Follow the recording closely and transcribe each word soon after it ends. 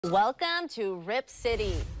Welcome to Rip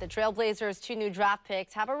City. The Trailblazers' two new draft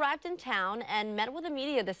picks have arrived in town and met with the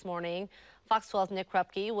media this morning. Fox 12's Nick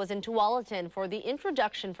Krupke was in Tualatin for the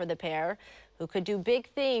introduction for the pair, who could do big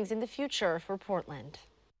things in the future for Portland.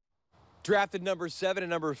 Drafted number 7 and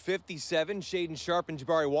number 57, Shaedon, Sharpe, and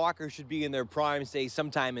Jabari Walker should be in their prime, say,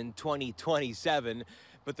 sometime in 2027.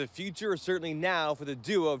 But the future is certainly now for the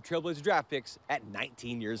duo of Trailblazer draft picks at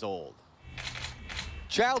 19 years old.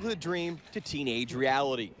 Childhood dream to teenage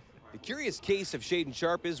reality. The curious case of Shaedon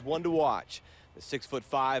Sharpe is one to watch. The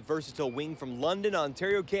 6'5" versatile wing from London,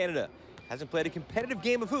 Ontario, Canada, hasn't played a competitive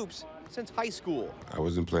game of hoops since high school. I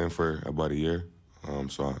wasn't playing for about a year,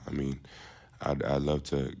 so I'd love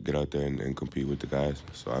to get out there and compete with the guys,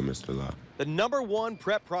 so I missed it a lot. The #1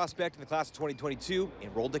 prep prospect in the class of 2022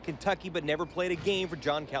 enrolled at Kentucky but never played a game for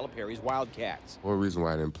John Calipari's Wildcats. One reason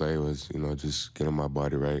why I didn't play was, just getting my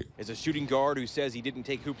body right. As a shooting guard who says he didn't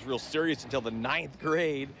take hoops real serious until the 9th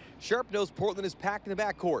grade, Sharpe knows Portland is packed in the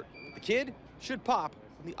backcourt. The kid should pop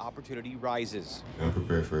when the opportunity rises. I'm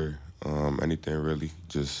prepared for anything, really.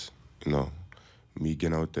 Just, me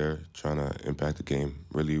getting out there, trying to impact the game,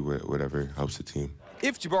 really whatever helps the team.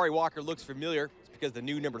 If Jabari Walker looks familiar, it's because the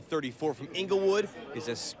new number 34 from Inglewood is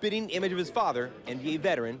a spitting image of his father, NBA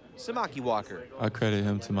veteran Samaki Walker. I credit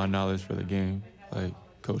him to my knowledge for the game. Like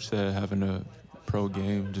Coach said, having a pro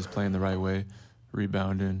game, just playing the right way,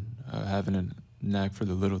 rebounding, having a knack for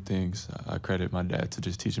the little things. I credit my dad to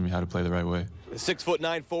just teaching me how to play the right way. The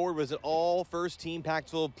 6'9" forward was an all-first-team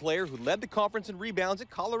Pac-12 player who led the conference in rebounds at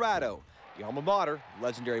Colorado. The alma mater,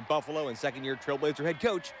 legendary Buffalo and second-year Trailblazer head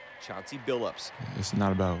coach Chauncey Billups. It's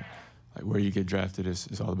not about where you get drafted.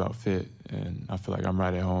 It's all about fit, and I feel like I'm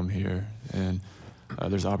right at home here, and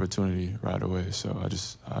there's opportunity right away. So I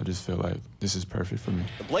just feel like this is perfect for me.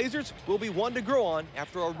 The Blazers will be one to grow on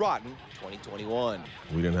after a rotten 2021.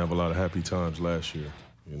 We didn't have a lot of happy times last year.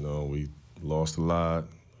 We lost a lot,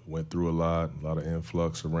 went through a lot of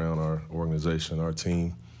influx around our organization, our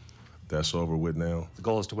team. That's over with now. The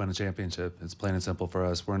goal is to win a championship. It's plain and simple for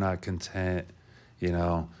us. We're not content,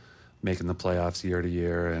 making the playoffs year to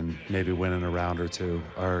year and maybe winning a round or two.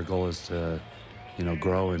 Our goal is to,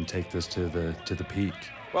 grow and take this to the peak.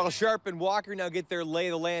 While Sharpe and Walker now get their lay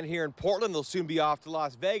of the land here in Portland, they'll soon be off to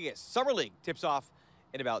Las Vegas. Summer League tips off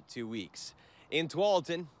in about 2 weeks. In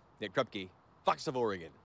Tualatin, Nick Krupke, Fox of Oregon.